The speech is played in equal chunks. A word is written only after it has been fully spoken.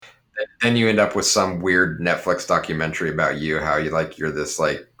then you end up with some weird Netflix documentary about you, how you're this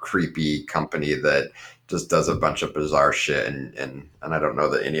like creepy company that just does a bunch of bizarre shit, and I don't know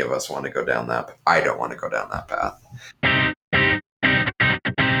that any of us want to go down that. I don't want to go down that path.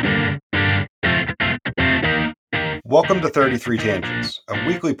 Welcome to 33 Tangents, a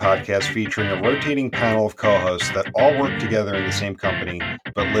weekly podcast featuring a rotating panel of co-hosts that all work together in the same company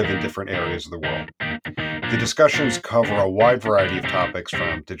but live in different areas of the world. The discussions cover a wide variety of topics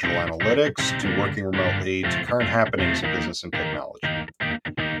from digital analytics to working remotely to current happenings in business and technology.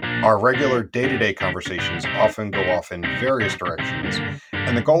 Our regular day-to-day conversations often go off in various directions,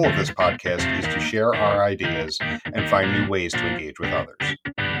 and the goal of this podcast is to share our ideas and find new ways to engage with others.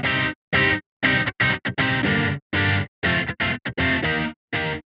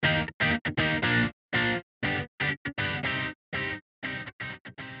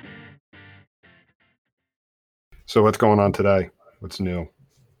 So what's going on today? What's new?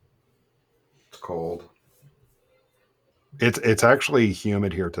 It's cold. It's actually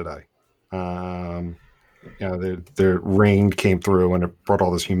humid here today. The rain came through and it brought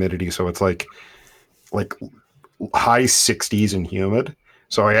all this humidity, so it's like high 60s and humid.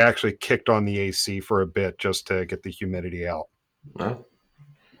 So I actually kicked on the AC for a bit just to get the humidity out. Well,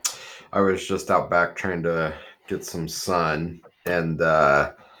 I was just out back trying to get some sun, and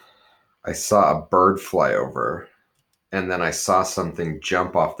I saw a bird fly over, and then I saw something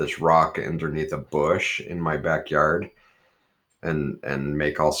jump off this rock underneath a bush in my backyard and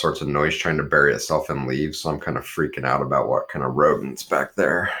make all sorts of noise trying to bury itself in leaves. So I'm kind of freaking out about what kind of rodent's back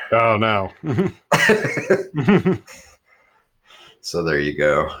there. Oh no. So there you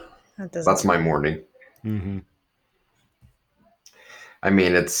go. That's my morning. Mm-hmm. I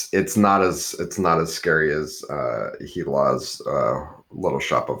mean, it's not as scary as Hila's Little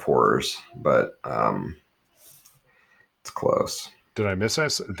Shop of Horrors, but it's close. Did I miss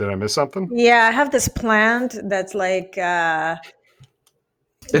something? Yeah, I have this plant that's like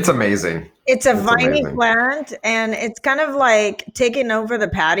it's amazing. It's a viney plant, and it's kind of like taking over the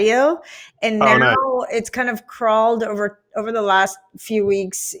patio, and now it's kind of crawled over the last few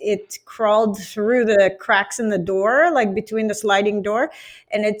weeks. It crawled through the cracks in the door, like between the sliding door,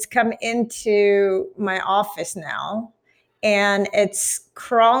 and it's come into my office now, and it's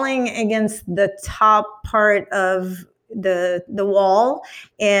crawling against the top part of the wall,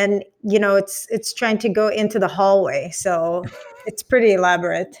 and it's trying to go into the hallway, so it's pretty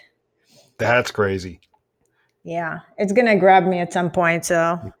elaborate. That's crazy. Yeah, it's gonna grab me at some point.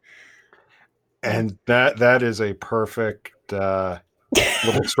 So, and that is a perfect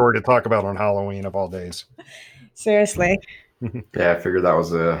little story to talk about on Halloween of all days. Seriously. Yeah, I figured that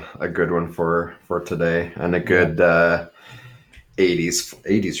was a good one for today, and a good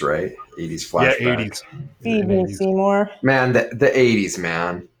 80s, right? 80s flashback. Yeah, 80s. Phoebe Seymour. Man, the 80s,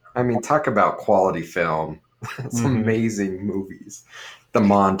 man. I mean, talk about quality film. Some amazing movies. The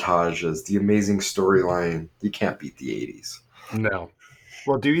montages, the amazing storyline. You can't beat the 80s. No.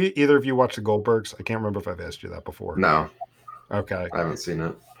 Well, do either of you watch the Goldbergs? I can't remember if I've asked you that before. No. Okay. I haven't seen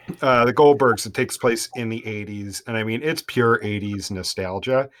it. The Goldbergs, it takes place in the 80s. And I mean, it's pure 80s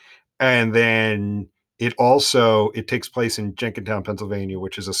nostalgia. And then it takes place in Jenkintown, Pennsylvania,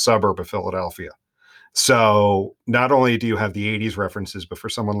 which is a suburb of Philadelphia. So not only do you have the 80s references, but for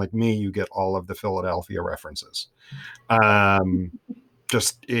someone like me, you get all of the Philadelphia references.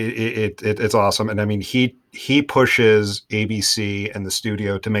 It's awesome. And I mean, he pushes ABC and the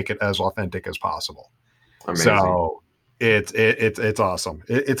studio to make it as authentic as possible. Amazing. So it's awesome.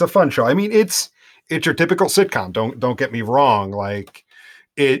 It's a fun show. I mean, it's your typical sitcom. Don't get me wrong. Like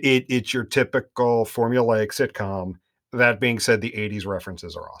it's your typical formulaic sitcom. That being said, the 80s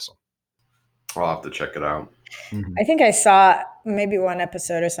references are awesome. I'll have to check it out. Mm-hmm. I think I saw maybe one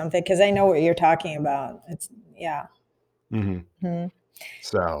episode or something, because I know what you're talking about. It's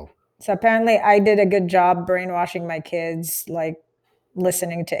So apparently I did a good job brainwashing my kids, like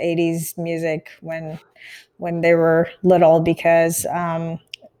listening to 80s music when they were little, because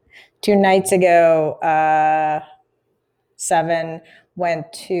 2 nights ago, Seven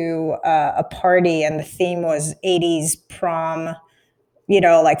went to a party, and the theme was 80s prom,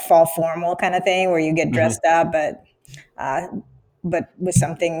 like fall formal kind of thing, where you get dressed up, but with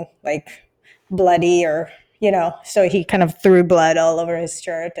something like bloody, or so he kind of threw blood all over his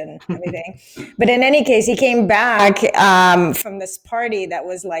shirt and everything. But in any case, he came back from this party that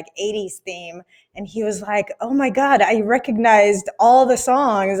was like 80s theme, and he was like, oh my God, I recognized all the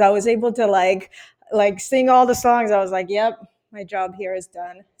songs. I was able to like sing all the songs. I was like, yep, my job here is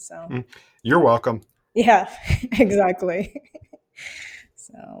done. So you're welcome. Yeah, exactly.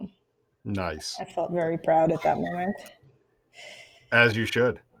 So nice. I felt very proud at that moment. As you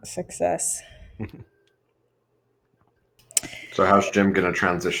should. success. So how's Jim going to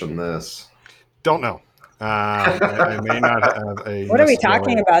transition this? Don't know. I may not have a. What are we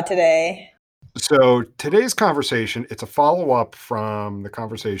talking about today? So today's conversation, it's a follow-up from the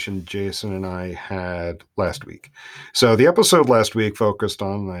conversation Jason and I had last week. So the episode last week focused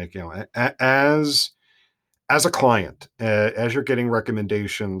on as a client, as you're getting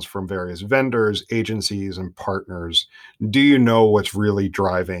recommendations from various vendors, agencies, and partners, do you know what's really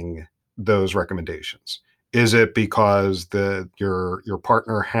driving those recommendations? Is it because your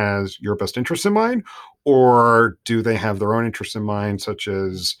partner has your best interest in mind, or do they have their own interests in mind, such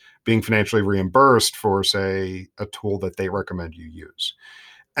as being financially reimbursed for, say, a tool that they recommend you use?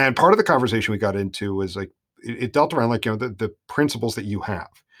 And part of the conversation we got into was like it dealt around the principles that you have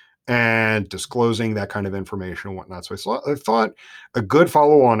and disclosing that kind of information and whatnot. So I thought a good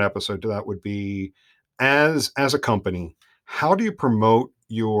follow-on episode to that would be as a company, how do you promote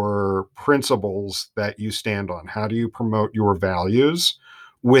your principles that you stand on? How do you promote your values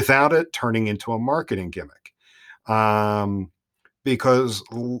without it turning into a marketing gimmick? Because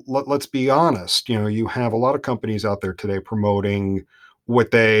let's be honest, you have a lot of companies out there today promoting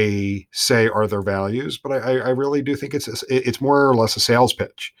what they say are their values, but I really do think it's more or less a sales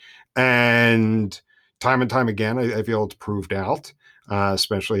pitch, and time again, I feel it's proved out.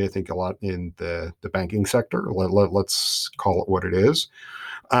 Especially, I think a lot in the banking sector. Let's call it what it is.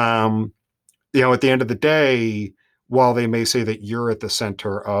 At the end of the day, while they may say that you're at the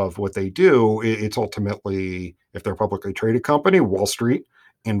center of what they do, it's ultimately, if they're a publicly traded company, Wall Street,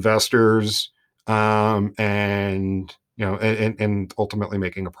 investors, and ultimately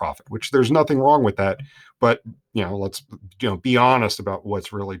making a profit, which there's nothing wrong with that. But, let's, be honest about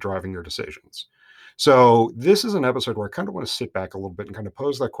what's really driving your decisions. So this is an episode where I kind of want to sit back a little bit and kind of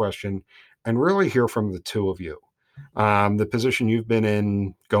pose that question and really hear from the two of you. The position you've been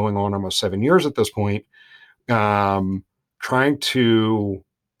in going on almost 7 years at this point, trying to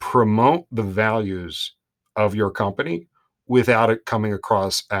promote the values of your company without it coming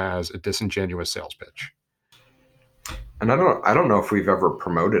across as a disingenuous sales pitch. And I don't know if we've ever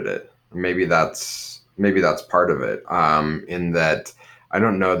promoted it. Maybe that's part of it. In that I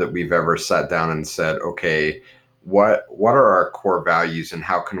don't know that we've ever sat down and said, okay, what are our core values and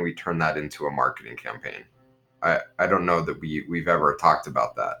how can we turn that into a marketing campaign? I don't know that we've ever talked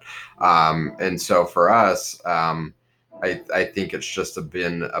about that. And so for us, I think it's just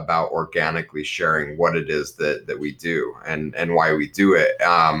been about organically sharing what it is that we do and why we do it.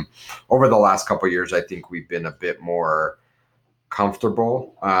 Over the last couple of years, I think we've been a bit more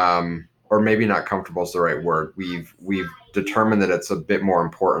comfortable, or maybe not comfortable is the right word. We've determined that it's a bit more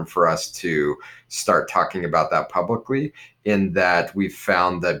important for us to start talking about that publicly, in that we've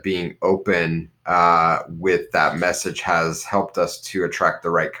found that being open with that message has helped us to attract the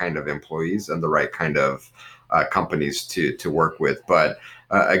right kind of employees and the right kind of companies to work with. But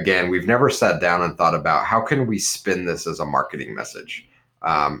again, we've never sat down and thought about how can we spin this as a marketing message.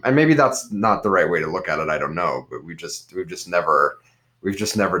 And maybe that's not the right way to look at it. I don't know, but we've just never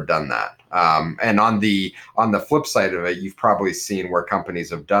done that. And on the flip side of it, you've probably seen where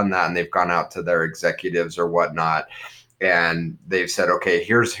companies have done that and they've gone out to their executives or whatnot, and they've said, okay,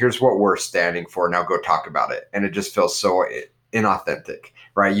 here's what we're standing for. Now go talk about it. And it just feels so inauthentic,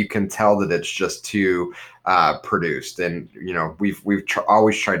 right? You can tell that it's just too produced. And, we've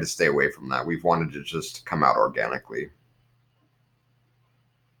always tried to stay away from that. We've wanted to just come out organically.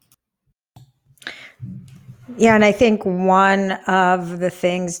 Yeah, and I think one of the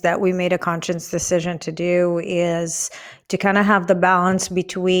things that we made a conscious decision to do is to kind of have the balance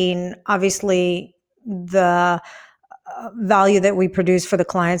between, obviously, the value that we produce for the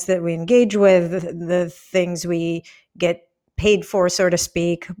clients that we engage with, the things we get paid for, so to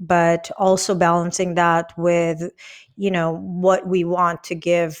speak, but also balancing that with, what we want to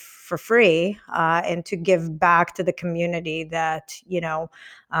give for free, and to give back to the community that,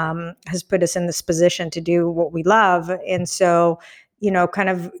 has put us in this position to do what we love. And so, kind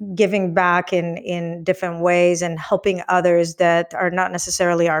of giving back in different ways and helping others that are not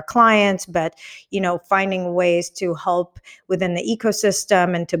necessarily our clients, but, finding ways to help within the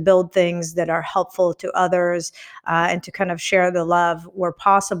ecosystem and to build things that are helpful to others, and to kind of share the love where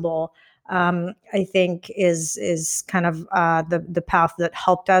possible. I think is kind of the path that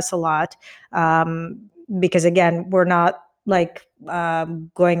helped us a lot, because again, we're not like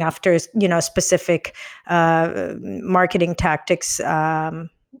going after specific marketing tactics, in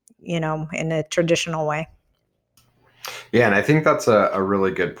a traditional way. Yeah, and I think that's a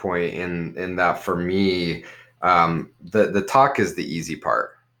really good point in that for me, the talk is the easy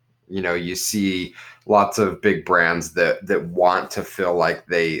part. You see lots of big brands that want to feel like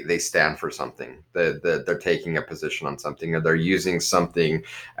they stand for something, that they're taking a position on something, or they're using something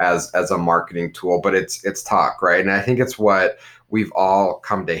as a marketing tool, but it's talk, right? And I think it's what we've all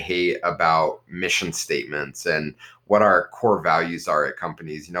come to hate about mission statements and what our core values are at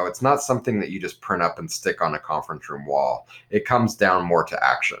companies. It's not something that you just print up and stick on a conference room wall. It comes down more to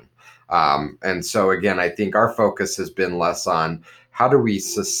action. And so again, I think our focus has been less on how do we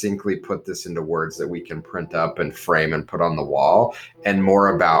succinctly put this into words that we can print up and frame and put on the wall, and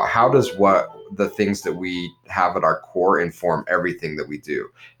more about how does what the things that we have at our core inform everything that we do.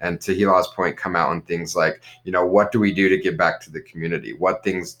 And to Hilal's point, come out in things like, what do we do to give back to the community? What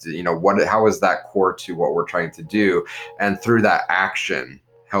things do, how is that core to what we're trying to do? And through that action,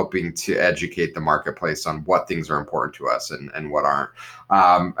 helping to educate the marketplace on what things are important to us and what aren't.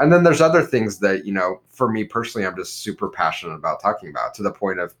 And then there's other things that, for me personally, I'm just super passionate about talking about, to the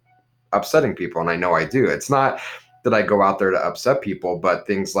point of upsetting people. And I know I do. It's not that I go out there to upset people, but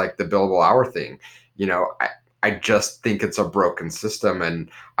things like the billable hour thing, I just think it's a broken system. And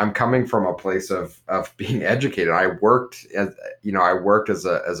I'm coming from a place of being educated. I worked as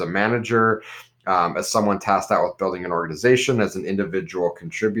a manager, as someone tasked out with building an organization, as an individual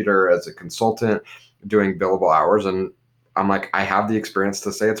contributor, as a consultant, doing billable hours. And I'm like, I have the experience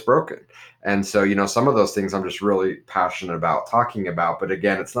to say it's broken. And so, some of those things I'm just really passionate about talking about. But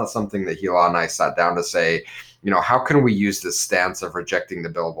again, it's not something that Hilal and I sat down to say, how can we use this stance of rejecting the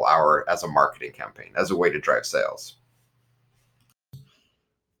billable hour as a marketing campaign, as a way to drive sales?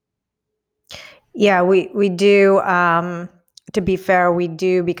 Yeah, we do. To be fair, we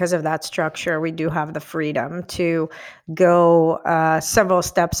do, because of that structure, we do have the freedom to go several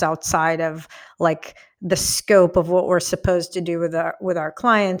steps outside of like the scope of what we're supposed to do with our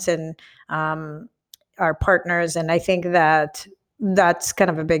clients and our partners. And I think that that's kind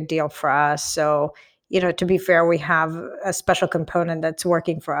of a big deal for us. So, to be fair, we have a special component that's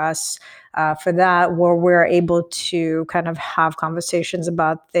working for us for that, where we're able to kind of have conversations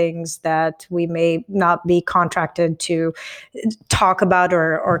about things that we may not be contracted to talk about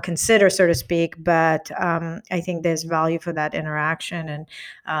or consider, so to speak. But I think there's value for that interaction,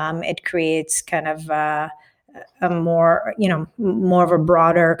 and it creates kind of a more, more of a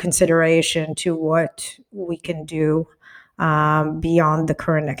broader consideration to what we can do beyond the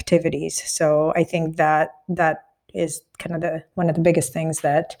current activities. So I think that is kind of one of the biggest things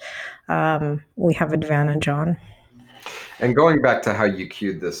that we have advantage on. And going back to how you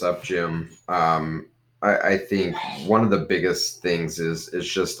queued this up, Jim, I think one of the biggest things is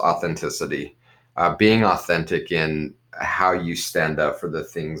just authenticity. Being authentic in how you stand up for the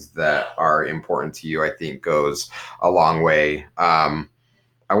things that are important to you, I think goes a long way.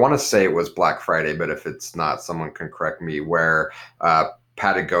 I want to say it was Black Friday, but if it's not, someone can correct me, where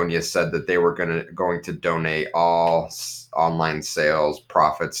Patagonia said that they were going to donate all online sales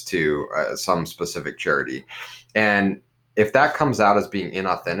profits to some specific charity. And if that comes out as being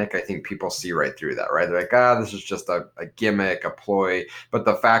inauthentic, I think people see right through that, right? They're like, this is just a gimmick, a ploy. But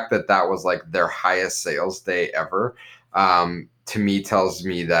the fact that that was like their highest sales day ever, to me tells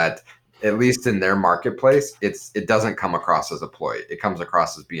me that at least in their marketplace, it doesn't come across as a ploy. It comes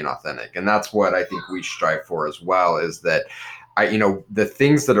across as being authentic. And that's what I think we strive for as well, is that the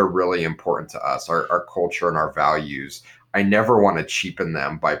things that are really important to us, our culture and our values, I never want to cheapen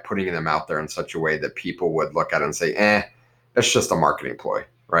them by putting them out there in such a way that people would look at it and say, it's just a marketing ploy,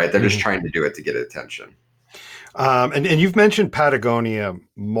 right? They're just trying to do it to get attention. And you've mentioned Patagonia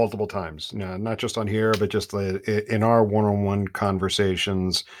multiple times, not just on here, but just in our one-on-one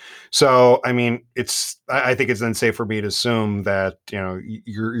conversations. So, I mean, I think it's then safe for me to assume that,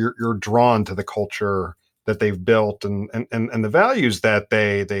 you're drawn to the culture that they've built and the values that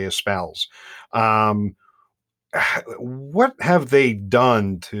they espouse. What have they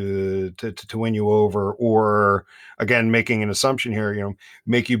done to win you over, or again, making an assumption here,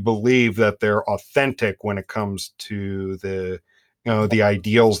 make you believe that they're authentic when it comes to the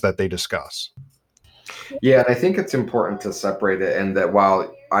ideals that they discuss? Yeah, and I think it's important to separate it, and that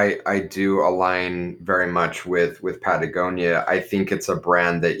while I do align very much with Patagonia, I think it's a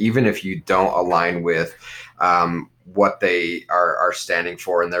brand that even if you don't align with what they are standing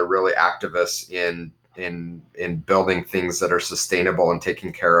for, and they're really activists in building things that are sustainable and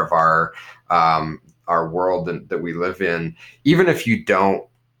taking care of our world that we live in, even if you don't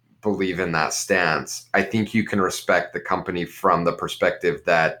believe in that stance, I think you can respect the company from the perspective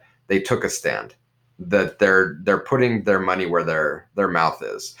that they took a stand, that they're putting their money where their mouth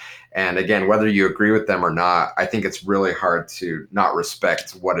is. And again, whether you agree with them or not, I think it's really hard to not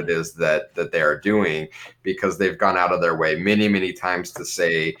respect what it is that they are doing, because they've gone out of their way many, many times to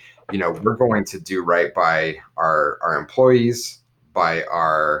say, we're going to do right by our employees, by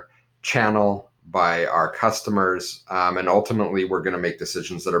our channel, by our customers, and ultimately we're going to make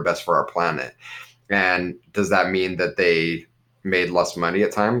decisions that are best for our planet. And does that mean that they made less money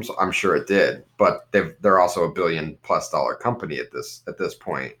at times? I'm sure it did, but they're also $1 billion+ company at this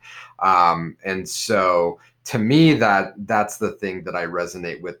point. And so to me, that's the thing that I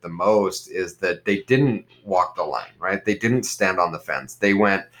resonate with the most, is that they didn't walk the line, right? They didn't stand on the fence. They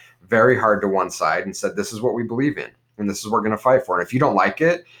went very hard to one side and said, this is what we believe in, and this is what we're going to fight for. And if you don't like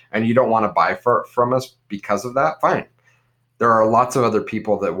it and you don't want to buy from us because of that, fine. There are lots of other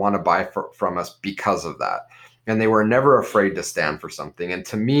people that want to buy from us because of that. And they were never afraid to stand for something. And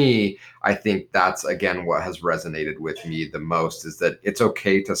to me, I think that's, again, what has resonated with me the most, is that it's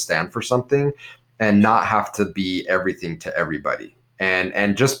okay to stand for something and not have to be everything to everybody.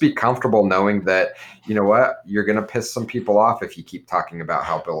 And just be comfortable knowing that, you know what, you're going to piss some people off if you keep talking about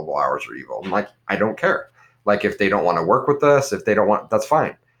how billable hours are evil. I'm like, I don't care. Like, if they don't want to work with us, if they don't want, that's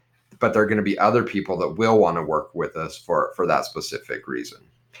fine. But there are going to be other people that will want to work with us for that specific reason.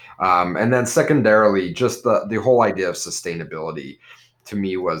 And then secondarily, just the whole idea of sustainability to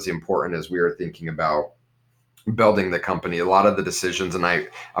me was important as we were thinking about building the company. A lot of the decisions, and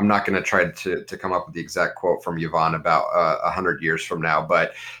I'm not going to try to come up with the exact quote from Yvon about 100 years from now,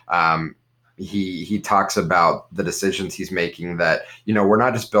 but he talks about the decisions he's making, that, we're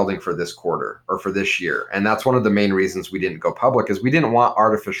not just building for this quarter or for this year. And that's one of the main reasons we didn't go public, is we didn't want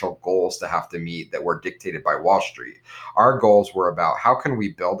artificial goals to have to meet that were dictated by Wall Street. Our goals were about, how can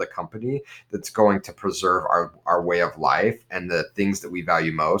we build a company that's going to preserve our way of life and the things that we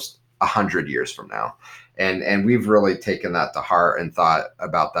value most 100 years from now. And we've really taken that to heart and thought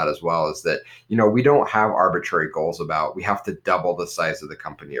about that as well, is that, we don't have arbitrary goals about, we have to double the size of the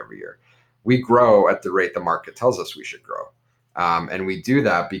company every year. We grow at the rate the market tells us we should grow. And we do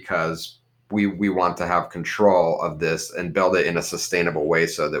that because we want to have control of this and build it in a sustainable way,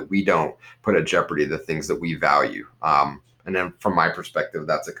 so that we don't put at jeopardy the things that we value. And then from my perspective,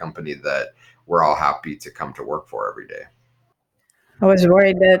 that's a company that we're all happy to come to work for every day. I was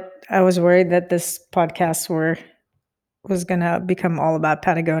worried that this podcast was gonna become all about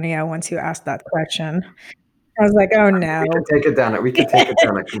Patagonia once you asked that question. I was like, oh no. We could take it down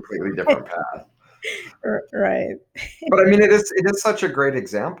a completely different path. Right. But I mean, it is such a great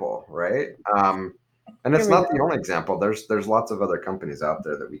example, right? And it's not the only example. There's lots of other companies out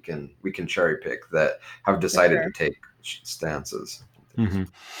there that we can cherry pick that have decided to take stances. Mm-hmm.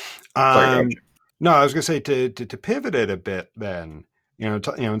 Sorry, no, I was going to say to pivot it a bit then.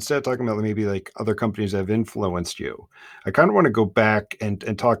 Instead of talking about maybe like other companies that have influenced you, I kind of want to go back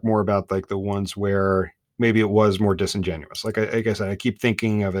and talk more about like the ones where maybe it was more disingenuous. Like I said, I keep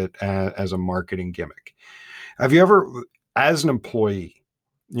thinking of it as a marketing gimmick. Have you ever, as an employee,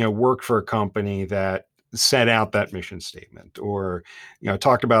 worked for a company that set out that mission statement, or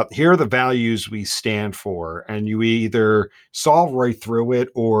talked about, here are the values we stand for, and you either saw right through it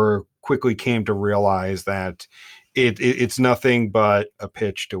or quickly came to realize that it's nothing but a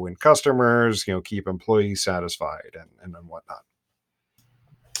pitch to win customers, keep employees satisfied and whatnot?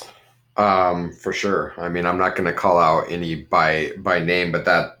 For sure. I mean, I'm not going to call out any by name, but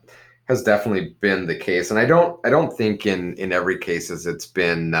that has definitely been the case. And I don't think in every cases it's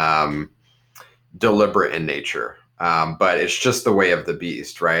been deliberate in nature. But it's just the way of the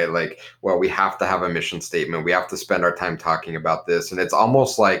beast, right? Like, well, we have to have a mission statement. We have to spend our time talking about this. And it's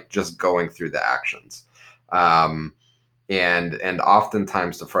almost like just going through the actions. And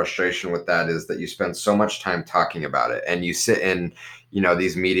oftentimes the frustration with that is that you spend so much time talking about it, and you sit in,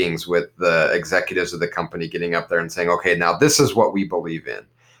 these meetings with the executives of the company getting up there and saying, okay, now this is what we believe in.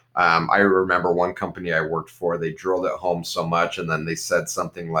 I remember one company I worked for, they drilled it home so much, and then they said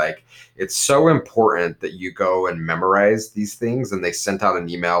something like, it's so important that you go and memorize these things. And they sent out an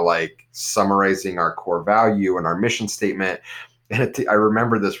email like summarizing our core value and our mission statement. And I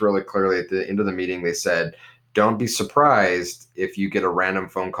remember this really clearly. At the end of the meeting, they said, don't be surprised if you get a random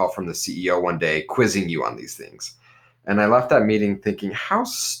phone call from the CEO one day quizzing you on these things. And I left that meeting thinking, how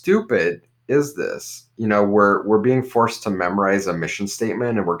stupid is this? We're being forced to memorize a mission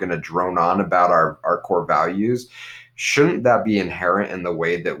statement, and we're going to drone on about our core values. Shouldn't that be inherent in the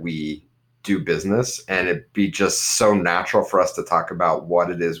way that we do business, and it be just so natural for us to talk about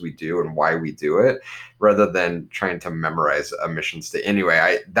what it is we do and why we do it, rather than trying to memorize a mission statement?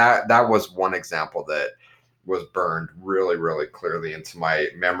 Anyway, that was one example that was burned really, really clearly into my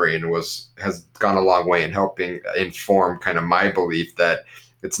memory, and has gone a long way in helping inform kind of my belief that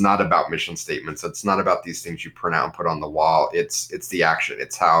it's not about mission statements. It's not about these things you print out and put on the wall. It's the action.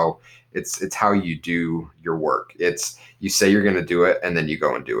 It's how you do your work. It's, you say you're going to do it, and then you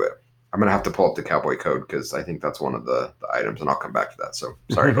go and do it. I'm gonna have to pull up the cowboy code because I think that's one of the items, and I'll come back to that. So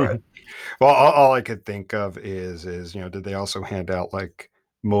sorry, go ahead. Well, all I could think of is did they also hand out like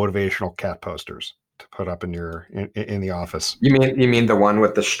motivational cat posters to put up in the office? You mean the one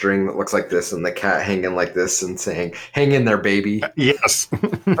with the string that looks like this and the cat hanging like this and saying, "Hang in there, baby." Yes.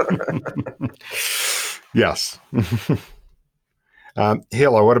 Yes.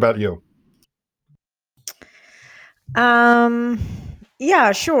 Hilo, what about you? Um,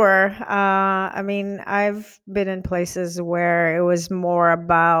 yeah, sure. I mean, I've been in places where it was more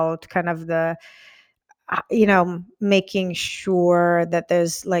about kind of making sure that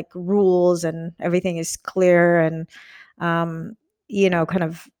there's like rules and everything is clear and, um, kind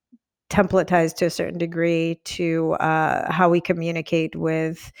of templatized to a certain degree to how we communicate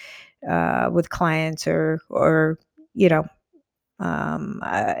with clients or you know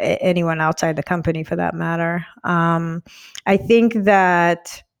anyone outside the company for that matter. I think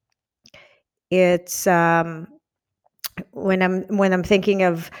that it's when I'm thinking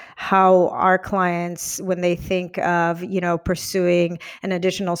of how our clients, when they think of pursuing an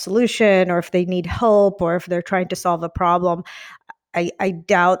additional solution, or if they need help, or if they're trying to solve a problem, I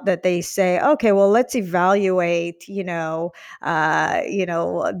doubt that they say, okay, well, let's evaluate, the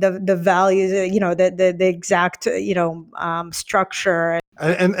values, the exact, structure.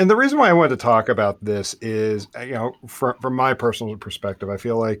 And the reason why I wanted to talk about this is, from my personal perspective, I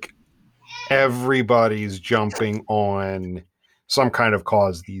feel like everybody's jumping on some kind of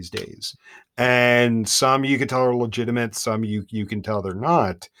cause these days, and some you can tell are legitimate, some you can tell they're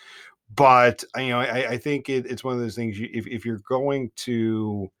not. But I think it's one of those things. If you're going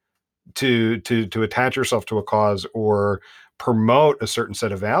to attach yourself to a cause or promote a certain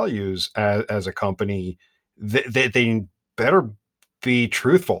set of values as a company, they better be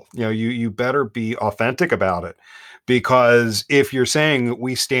truthful. You better be authentic about it, because if you're saying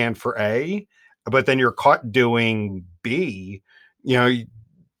we stand for A, but then you're caught doing B, you know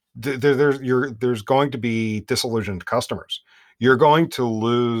there's going to be disillusioned customers. You're going to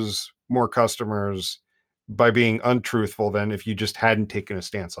lose more customers by being untruthful than if you just hadn't taken a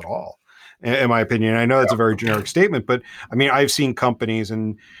stance at all. In my opinion, I know that's a very generic statement, but I mean, I've seen companies,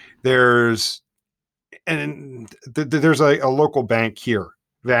 and there's there's a local bank here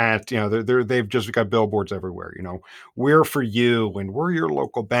that they've just got billboards everywhere. We're for you, and we're your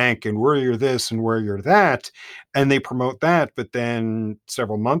local bank, and we're your this, and we're your that, and they promote that. But then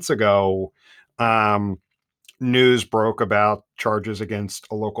several months ago, um, news broke about charges against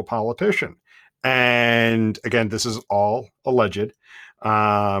a local politician, and again, this is all alleged.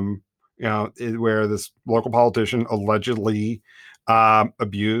 Um, where this local politician allegedly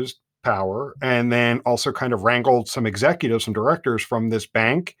abused power, and then also kind of wrangled some executives and directors from this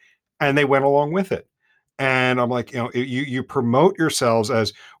bank, and they went along with it. And I'm like, you promote yourselves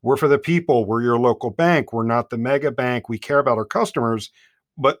as, we're for the people, we're your local bank, we're not the mega bank, we care about our customers.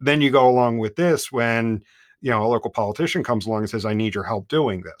 But then you go along with this when a local politician comes along and says, I need your help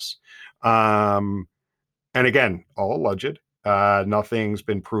doing this. And again, all alleged. Nothing's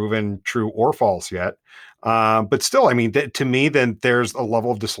been proven true or false yet. But still, I mean, to me, then there's a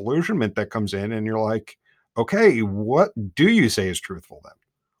level of disillusionment that comes in, and you're like, okay, what do you say is truthful then?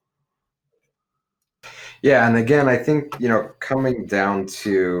 Yeah, and again, I think coming down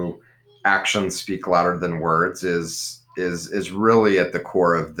to actions speak louder than words is really at the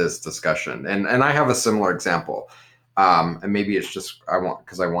core of this discussion. And I have a similar example. And maybe it's just I want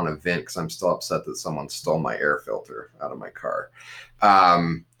to vent because I'm still upset that someone stole my air filter out of my car.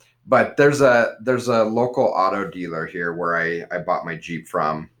 But there's a local auto dealer here where I bought my Jeep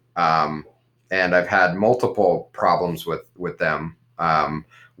from, and I've had multiple problems with them.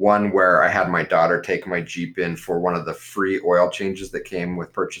 One where I had my daughter take my Jeep in for one of the free oil changes that came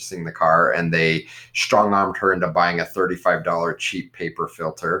with purchasing the car, and they strong armed her into buying a $35 cheap paper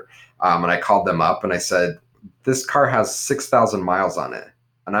filter. And I called them up and I said, this car has 6,000 miles on it,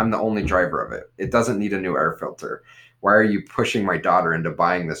 and I'm the only driver of it. It doesn't need a new air filter. Why are you pushing my daughter into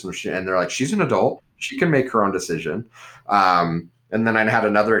buying this? And they're like, she's an adult. She can make her own decision. And then I had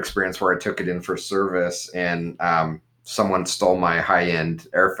another experience where I took it in for service, and someone stole my high-end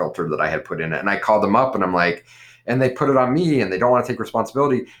air filter that I had put in it. And I called them up and I'm like, and they put it on me and they don't want to take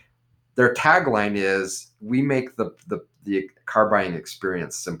responsibility. Their tagline is, we make the car buying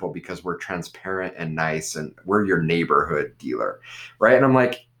experience simple because we're transparent and nice and we're your neighborhood dealer. Right. And I'm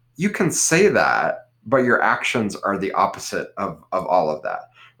like, you can say that, but your actions are the opposite of all of that.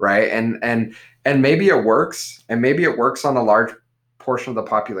 Right. And maybe it works, and maybe it works on a large portion of the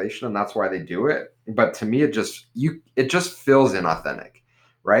population, and that's why they do it. But to me, it just feels inauthentic.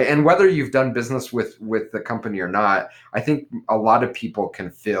 right? And whether you've done business with the company or not, I think a lot of people can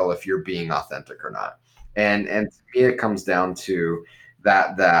feel if you're being authentic or not. And to me, it comes down to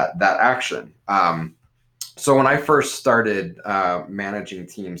that action. So when I first started managing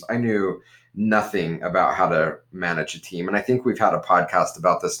teams, I knew nothing about how to manage a team. And I think we've had a podcast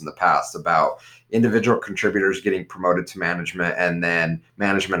about this in the past about individual contributors getting promoted to management and then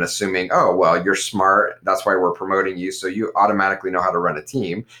management assuming, oh, well, you're smart. That's why we're promoting you. So you automatically know how to run a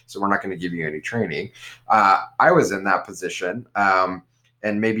team. So we're not going to give you any training. I was in that position.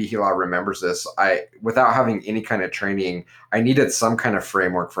 And maybe Hila remembers this. Without having any kind of training, I needed some kind of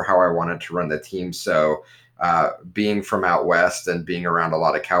framework for how I wanted to run the team. So being from out west and being around a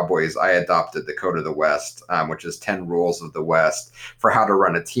lot of cowboys, I adopted the Code of the West, which is 10 rules of the West for how to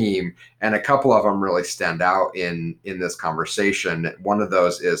run a team. And a couple of them really stand out in this conversation. One of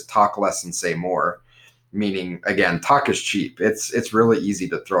those is talk less and say more, meaning, again, talk is cheap. It's really easy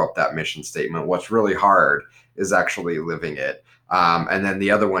to throw up that mission statement. What's really hard is actually living it. And then the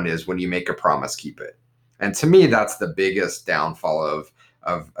other one is when you make a promise, keep it. And to me, that's the biggest downfall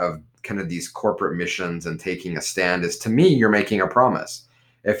of kind of these corporate missions and taking a stand is, to me, you're making a promise.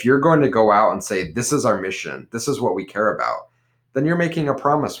 If you're going to go out and say, this is our mission, this is what we care about, then you're making a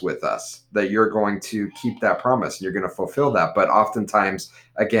promise with us that you're going to keep that promise and you're going to fulfill that. But oftentimes,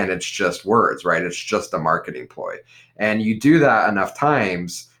 again, it's just words, right? It's just a marketing ploy. And you do that enough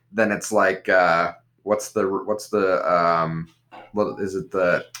times, then it's like, what's the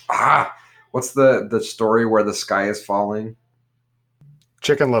story where the sky is falling?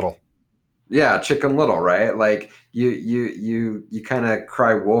 Chicken Little. Yeah, Chicken Little, right? Like you kind of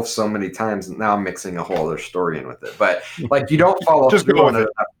cry wolf so many times. And now I'm mixing a whole other story in with it, but like you don't follow through on it.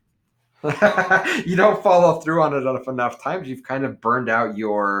 You don't follow through on it enough times. You've kind of burned out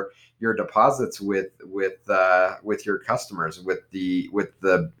your deposits with your customers, with the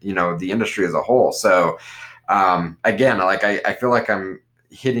the industry as a whole. So again, like I feel like I'm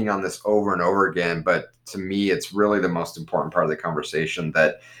hitting on this over and over again, but to me, it's really the most important part of the conversation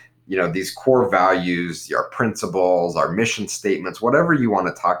that these core values, our principles, our mission statements, whatever you want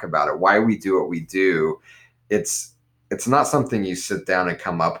to talk about it, why we do what we do, it's not something you sit down and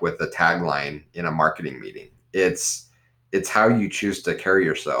come up with a tagline in a marketing meeting. It's how you choose to carry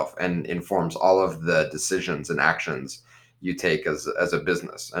yourself and informs all of the decisions and actions you take as a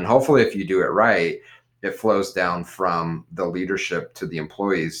business. And hopefully if you do it right, it flows down from the leadership to the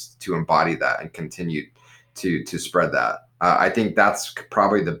employees to embody that and continue to spread that. I think that's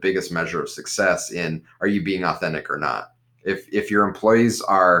probably the biggest measure of success in, are you being authentic or not? If your employees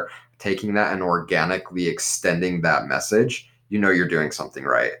are taking that and organically extending that message, you're doing something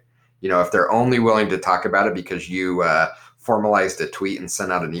right. If they're only willing to talk about it because you formalized a tweet and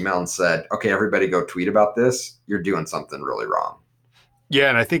sent out an email and said, okay, everybody go tweet about this, you're doing something really wrong. Yeah,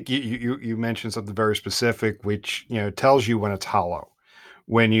 and I think you mentioned something very specific, which tells you when it's hollow.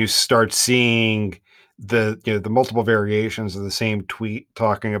 When you start seeing the multiple variations of the same tweet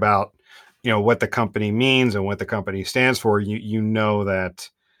talking about what the company means and what the company stands for, you know that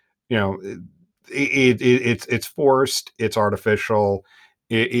it's forced, it's artificial,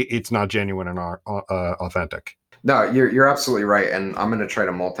 it's not genuine and authentic. No, you're absolutely right, and I'm going to try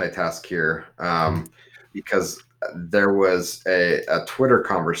to multitask here because there was a Twitter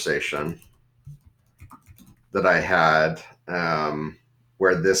conversation that I had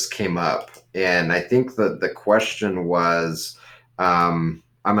where this came up, and I think that the question was, I'm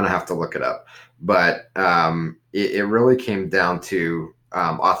going to have to look it up, but it really came down to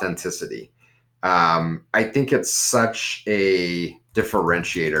authenticity. I think it's such a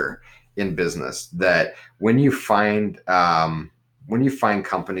differentiator in business that when you find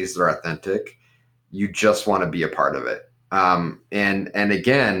companies that are authentic, you just want to be a part of it. And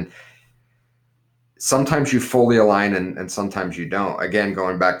again, sometimes you fully align and sometimes you don't. Again,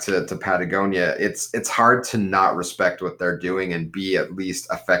 going back to Patagonia, it's hard to not respect what they're doing and be at least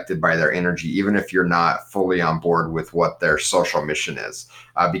affected by their energy, even if you're not fully on board with what their social mission is,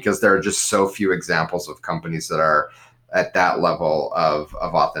 because there are just so few examples of companies that are at that level of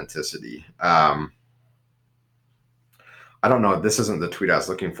authenticity. I don't know, this isn't the tweet I was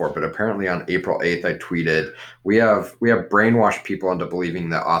looking for, but apparently on April 8th, I tweeted, we have brainwashed people into believing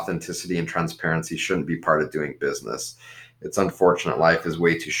that authenticity and transparency shouldn't be part of doing business. It's unfortunate life is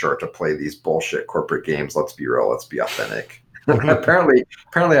way too short to play these bullshit corporate games. Let's be real. Let's be authentic. apparently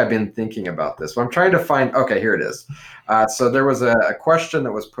I've been thinking about this, but I'm trying to find, okay, here it is. So there was a question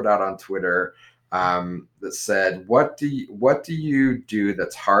that was put out on Twitter that said, what do you do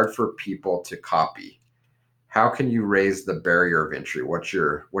that's hard for people to copy? How can you raise the barrier of entry? What's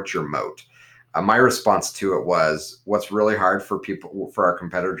your moat? My response to it was, what's really hard for our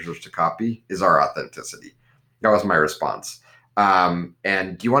competitors to copy is our authenticity. That was my response.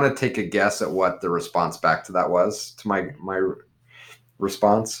 And do you want to take a guess at what the response back to that was, to my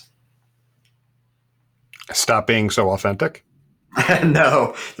response? Stop being so authentic.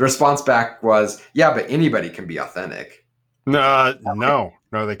 No, the response back was, yeah, but anybody can be authentic. No,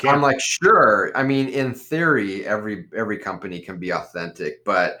 they can't. I'm like, sure. I mean, in theory, every company can be authentic,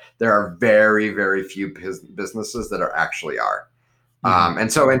 but there are very, very few businesses that actually are.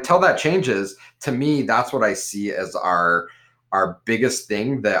 And so until that changes, to me, that's what I see as our biggest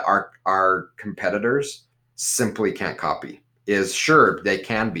thing that our competitors simply can't copy. Is sure they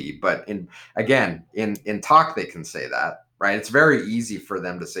can be, but in talk they can say that, right? It's very easy for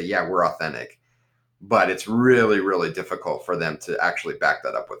them to say, yeah, we're authentic, but it's really, really difficult for them to actually back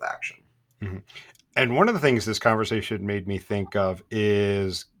that up with action. Mm-hmm. And one of the things this conversation made me think of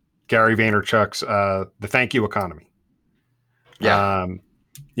is Gary Vaynerchuk's the thank you economy. Yeah.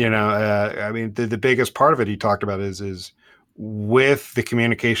 I mean, the biggest part of it he talked about is with the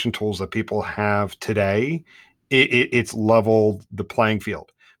communication tools that people have today, it's leveled the playing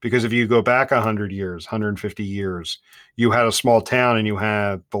field. Because if you go back 100 years, 150 years, you had a small town and you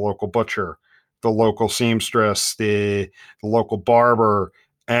had the local butcher, the local seamstress, the local barber,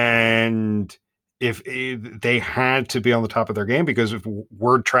 and if they had to be on the top of their game because if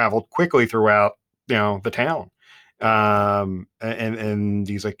word traveled quickly throughout, the town. And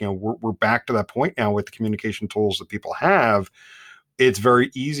he's like, we're back to that point now with the communication tools that people have. It's very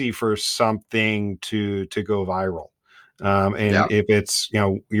easy for something to go viral. If it's,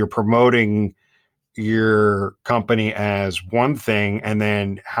 you're promoting your company as one thing and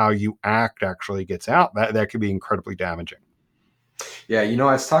then how you act actually gets out, that could be incredibly damaging. Yeah,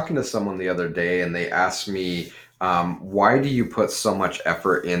 I was talking to someone the other day and they asked me, why do you put so much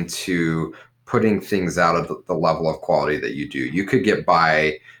effort into putting things out at the level of quality that you do? You could get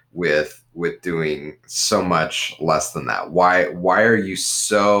by with doing so much less than that. Why are you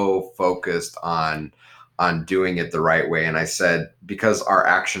so focused on doing it the right way? And I said, because our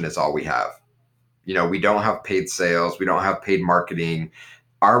action is all we have. We don't have paid sales, we don't have paid marketing.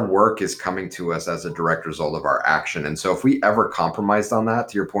 Our work is coming to us as a direct result of our action. And so if we ever compromised on that,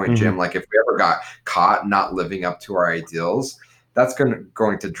 to your point, Jim, like if we ever got caught not living up to our ideals, that's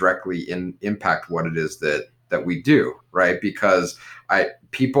going to directly impact what it is that we do, right? Because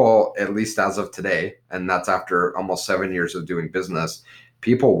people, at least as of today, and that's after almost 7 years of doing business,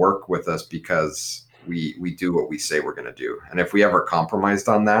 people work with us because we do what we say we're going to do. And if we ever compromised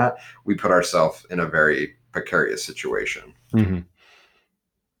on that, we put ourselves in a very precarious situation. Mm-hmm.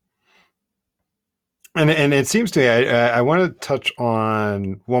 And it seems to me, I want to touch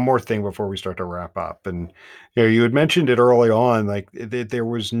on one more thing before we start to wrap up. And you had mentioned it early on, like there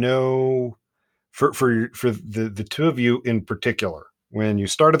was no for the two of you in particular. When you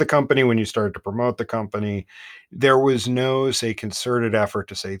started the company, when you started to promote the company, there was no, say, concerted effort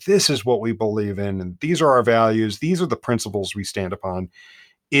to say, this is what we believe in, and these are our values, these are the principles we stand upon.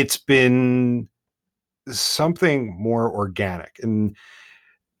 It's been something more organic. And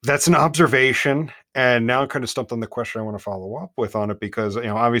that's an observation. And now I'm kind of stumped on the question I want to follow up with on it, because,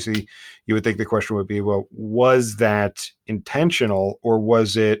 obviously you would think the question would be, well, was that intentional or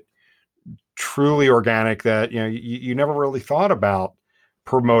was it truly organic that, you never really thought about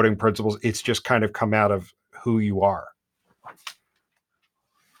promoting principles? It's just kind of come out of who you are.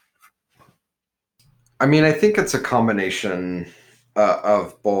 I mean, I think it's a combination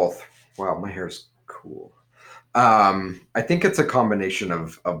of both. Wow, my hair's cool. I think it's a combination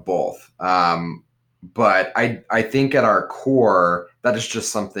of both. But I think at our core, that is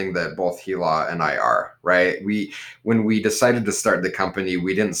just something that both Hila and I are, right? When we decided to start the company,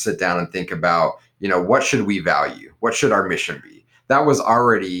 we didn't sit down and think about, what should we value? What should our mission be? That was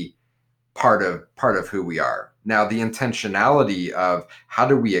already part of who we are. Now, the intentionality of how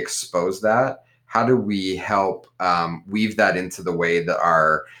do we expose that? How do we help weave that into the way that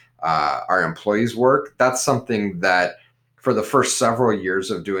our employees work? That's something that for the first several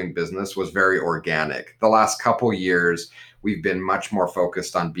years of doing business was very organic. The last couple years, we've been much more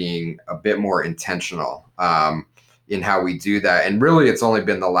focused on being a bit more intentional in how we do that. And really, it's only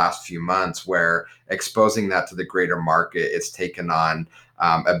been the last few months where exposing that to the greater market, it's taken on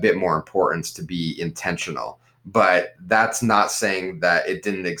a bit more importance to be intentional. But that's not saying that it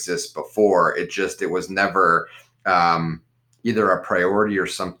didn't exist before. It was never either a priority or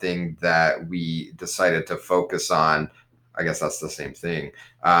something that we decided to focus on. I guess that's the same thing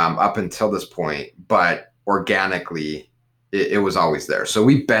up until this point, but organically, it was always there. So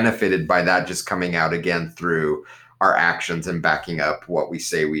we benefited by that just coming out again through our actions and backing up what we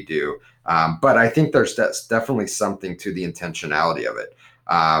say we do. But I think there's definitely something to the intentionality of it.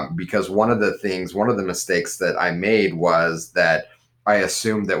 Because one of the mistakes that I made was that I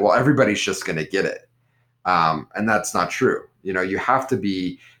assumed that, well, everybody's just going to get it. And that's not true. You have to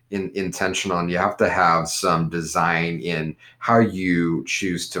be intentional, and you have to have some design in how you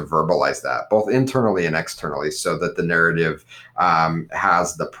choose to verbalize that, both internally and externally, so that the narrative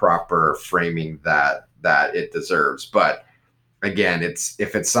has the proper framing that it deserves. But again,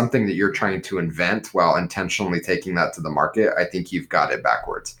 if it's something that you're trying to invent while intentionally taking that to the market, I think you've got it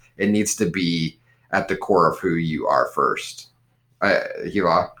backwards. It needs to be at the core of who you are first.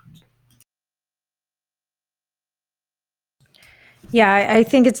 Hila? Yeah, I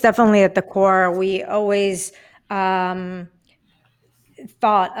think it's definitely at the core. We always thought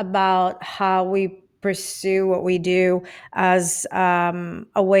about how we pursue what we do as a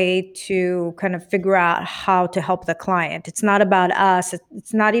way to kind of figure out how to help the client. It's not about us.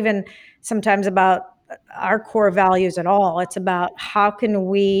 It's not even sometimes about our core values at all. It's about how can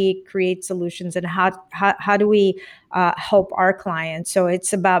we create solutions, and how do we help our clients. So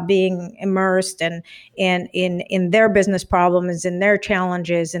it's about being immersed and in their business problems, in their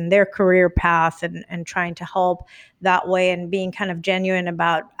challenges, in their career path, and trying to help that way, and being kind of genuine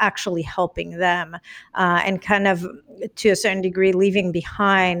about actually helping them, and kind of, to a certain degree, leaving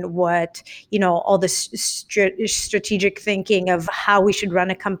behind what, all this strategic thinking of how we should run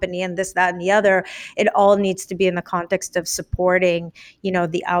a company and this, that, and the other. It all needs to be in the context of supporting,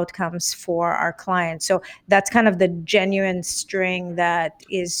 the outcomes for our clients. So that's kind of the genuine string that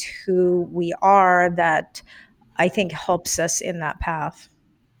is who we are, that I think helps us in that path.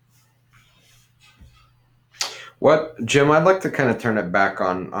 Jim, I'd like to kind of turn it back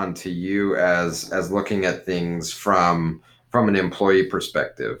onto you as looking at things from an employee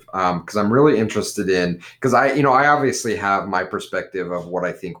perspective, because I'm really interested in, because I obviously have my perspective of what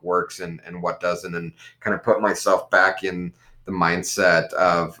I think works and what doesn't, and kind of put myself back in the mindset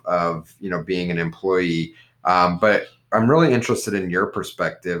of being an employee. But I'm really interested in your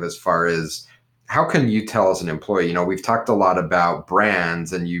perspective as far as how can you tell as an employee. We've talked a lot about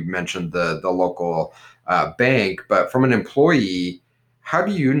brands, and you mentioned the local bank, but from an employee, how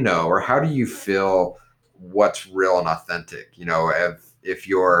do you know, or how do you feel what's real and authentic? If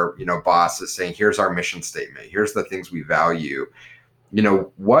your boss is saying, here's our mission statement, here's the things we value,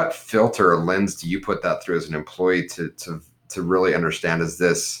 what filter or lens do you put that through as an employee to really understand, is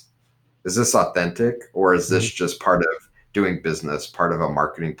this authentic, or is this just part of doing business, part of a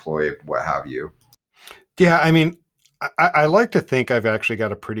marketing ploy, what have you? Yeah, I mean, I like to think I've actually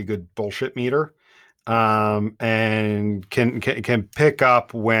got a pretty good bullshit meter, and can pick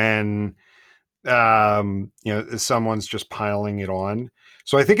up when someone's just piling it on.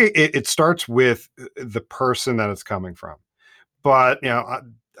 So I think it starts with the person that it's coming from. But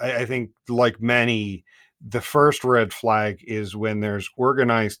I think, like many, the first red flag is when there's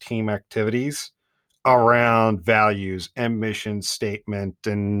organized team activities around values and mission statement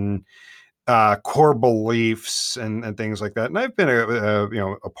and core beliefs and things like that. And I've been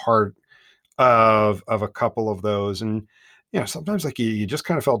a part of a couple of those, and sometimes like you just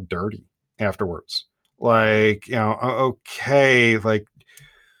kind of felt dirty afterwards. Like, okay, like,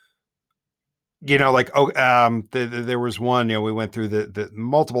 there was one, we went through the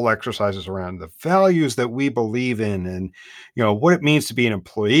multiple exercises around the values that we believe in, and what it means to be an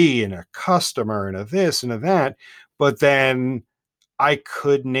employee and a customer and a this and a that. But then I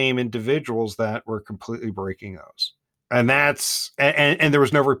could name individuals that were completely breaking those. And and there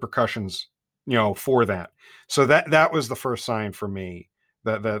was no repercussions, for that. So that was the first sign for me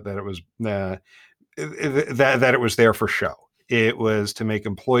that it was that it was there for show. It was to make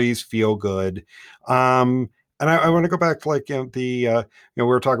employees feel good. And I want to go back to, like, we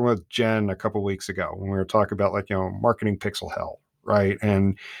were talking with Jen a couple weeks ago when we were talking about, like, marketing pixel hell, right?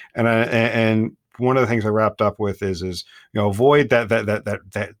 And one of the things I wrapped up with is avoid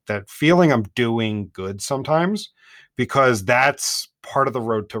that feeling I'm doing good sometimes, because that's part of the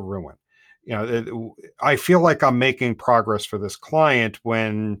road to ruin. I feel like I'm making progress for this client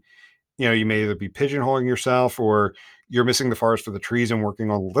when you may either be pigeonholing yourself, or you're missing the forest for the trees and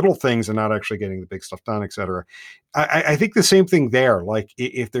working on little things and not actually getting the big stuff done, et cetera. I think the same thing there. Like,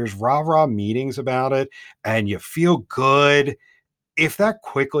 if there's rah meetings about it and you feel good, if that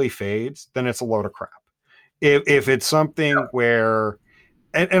quickly fades, then it's a load of crap. If it's something where,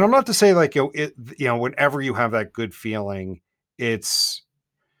 and I'm not to say, like, whenever you have that good feeling, it's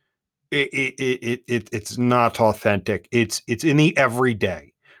it's not authentic. It's in the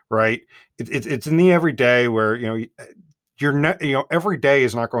everyday, right? It's in the everyday where you're not, every day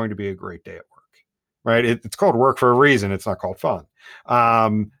is not going to be a great day at work. right? It's called work for a reason. It's not called fun.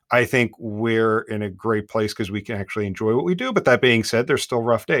 I think we're in a great place because we can actually enjoy what we do. But that being said, there's still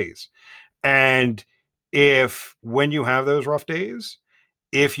rough days. And if when you have those rough days,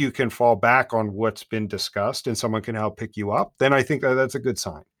 if you can fall back on what's been discussed and someone can help pick you up, then I think that that's a good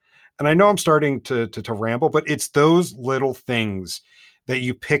sign. And I know I'm starting to ramble, but it's those little things that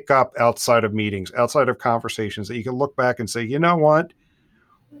you pick up outside of meetings, outside of conversations, that you can look back and say, you know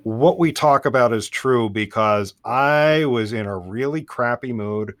what we talk about is true because I was in a really crappy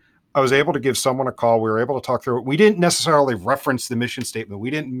mood. I was able to give someone a call. We were able to talk through it. We didn't necessarily reference the mission statement. We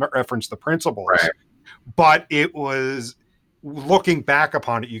didn't reference the principles, Right. but it was, looking back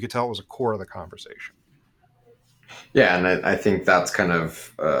upon it, you could tell it was a core of the conversation. Yeah, and I think that's kind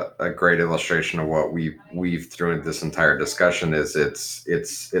of a great illustration of what we've through this entire discussion is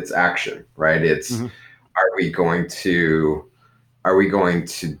it's action, right? It's are we going to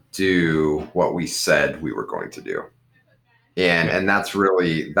do what we said we were going to do? And that's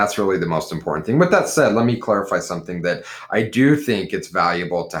really the most important thing. With that said, let me clarify something that I do think it's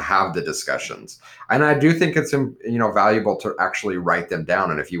valuable to have the discussions, and I do think it's valuable to actually write them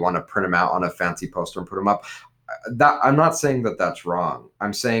down. And if you want to print them out on a fancy poster and put them up, that I'm not saying that that's wrong.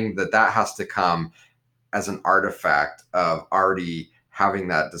 I'm saying that that has to come as an artifact of already having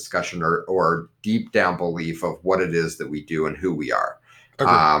that discussion or deep down belief of what it is that we do and who we are.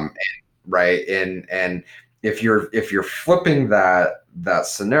 Right. And if you're flipping that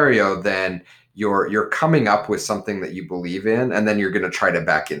scenario, then you're coming up with something that you believe in, and then you're going to try to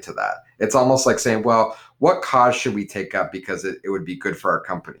back into that. It's almost like saying, well, what cause should we take up because it would be good for our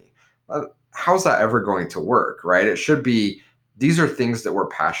company? How's that ever going to work, right? It should be, these are things that we're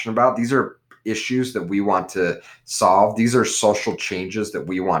passionate about. These are issues that we want to solve. These are social changes that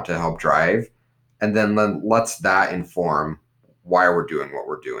we want to help drive. And then let's that inform why we're doing what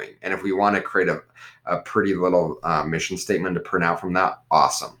we're doing. And if we want to create a pretty little mission statement to print out from that,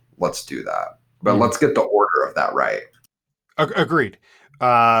 awesome. Let's do that. But let's get the order of that right. Agreed.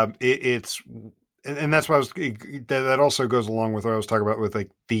 And that's what that also goes along with what I was talking about with like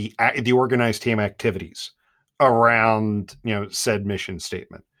the organized team activities around, said mission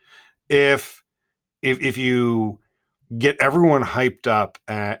statement. If you get everyone hyped up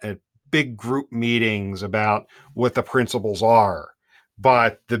at big group meetings about what the principles are,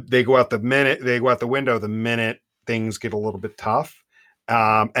 but they go out the window the minute things get a little bit tough,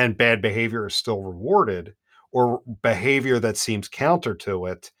 and bad behavior is still rewarded, or behavior that seems counter to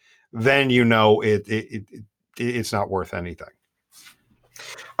it, then it's not worth anything.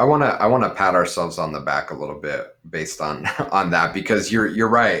 I want to pat ourselves on the back a little bit based on that, because you're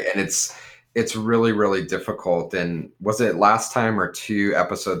right, and it's really, really difficult. And was it last time or 2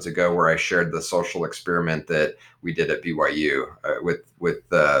 episodes ago where I shared the social experiment that we did at BYU with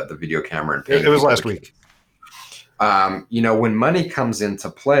the video camera and it was last week. When money comes into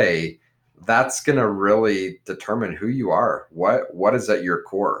play, that's going to really determine who you are. What is at your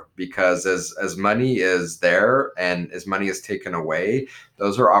core? Because as money is there and as money is taken away,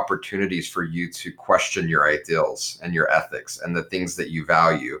 those are opportunities for you to question your ideals and your ethics and the things that you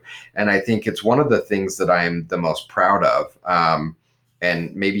value. And I think it's one of the things that I'm the most proud of.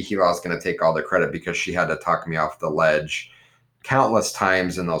 And maybe Hila is going to take all the credit because she had to talk me off the ledge countless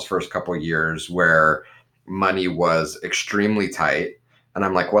times in those first couple of years where money was extremely tight. And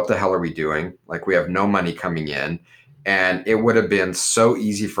I'm like, what the hell are we doing? Like, we have no money coming in. And it would have been so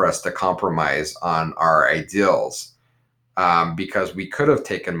easy for us to compromise on our ideals, because we could have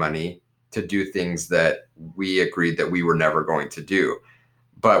taken money to do things that we agreed that we were never going to do.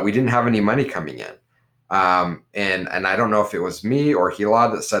 But we didn't have any money coming in. And I don't know if it was me or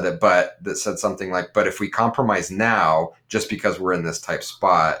Hila that said it, but that said something like, but if we compromise now, just because we're in this type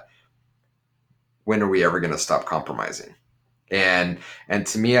spot, when are we ever going to stop compromising? And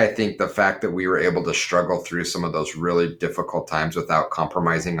to me, I think the fact that we were able to struggle through some of those really difficult times without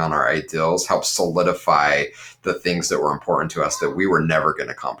compromising on our ideals helped solidify the things that were important to us, that we were never going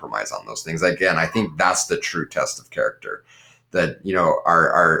to compromise on those things. Again, I think that's the true test of character, that,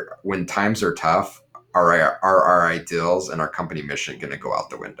 our when times are tough, our ideals and our company mission going to go out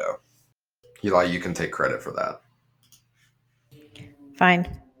the window. Hila, you can take credit for that.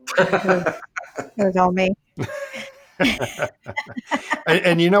 Fine. It was all me.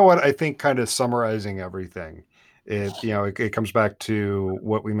 And you know what? I think kind of summarizing everything, it comes back to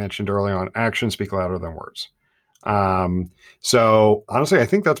what we mentioned early on: actions speak louder than words. So honestly, I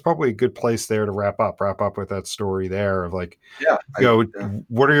think that's probably a good place there to wrap up with that story there of like,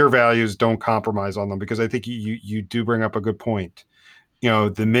 what are your values? Don't compromise on them, because I think you do bring up a good point.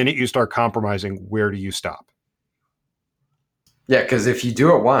 The minute you start compromising, where do you stop? Yeah, because if you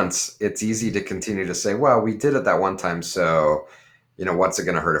do it once, it's easy to continue to say, well, we did it that one time, so, what's it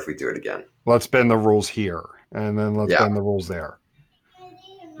going to hurt if we do it again? Let's bend the rules here, and then let's Yeah. bend the rules there.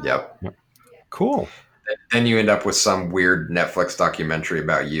 Yep. Cool. Then you end up with some weird Netflix documentary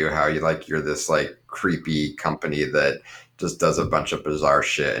about how you're this like creepy company that just does a bunch of bizarre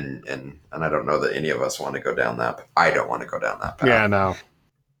shit, and I don't know that any of us want to go down that. I don't want to go down that path. Yeah, no.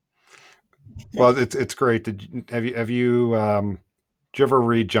 Well, it's great. Have you did you ever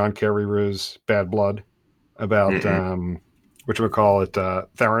read John Carreyrou's Bad Blood about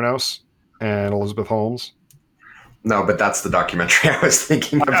Theranos and Elizabeth Holmes? No, but that's the documentary I was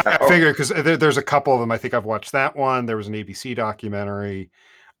thinking about. I figured because there's a couple of them. I think I've watched that one. There was an ABC documentary.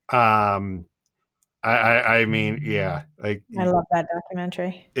 I mean, yeah, like I love that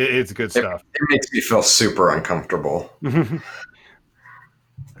documentary. It's good stuff. It makes me feel super uncomfortable.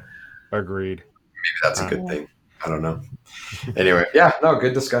 Agreed. Maybe that's a good thing. I don't know. Anyway, yeah, no,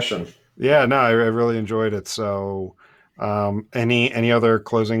 good discussion. Yeah, no, I really enjoyed it. So, any other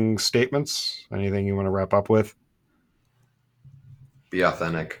closing statements? Anything you want to wrap up with? Be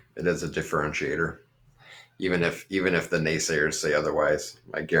authentic. It is a differentiator. Even if the naysayers say otherwise,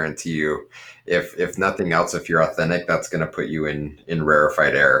 I guarantee you, if nothing else, if you're authentic, that's going to put you in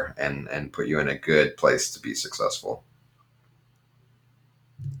rarefied air and put you in a good place to be successful.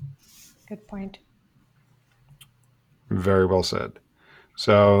 Good point. Very well said.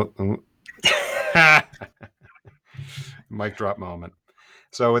 So, mic drop moment.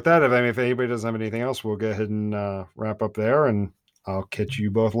 So with that, if anybody doesn't have anything else, we'll go ahead and wrap up there, and I'll catch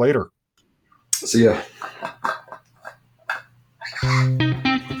you both later. See ya.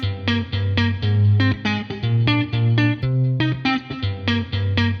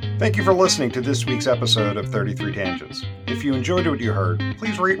 Thank you for listening to this week's episode of 33 Tangents. If you enjoyed what you heard,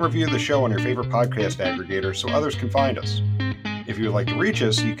 please rate and review the show on your favorite podcast aggregator so others can find us. If you would like to reach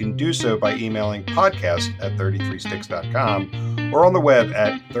us, you can do so by emailing podcast@33sticks.com or on the web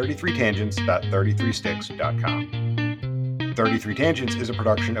at 33tangents.33sticks.com. 33 Tangents is a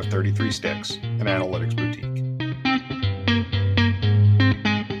production of 33 Sticks, an analytics boutique.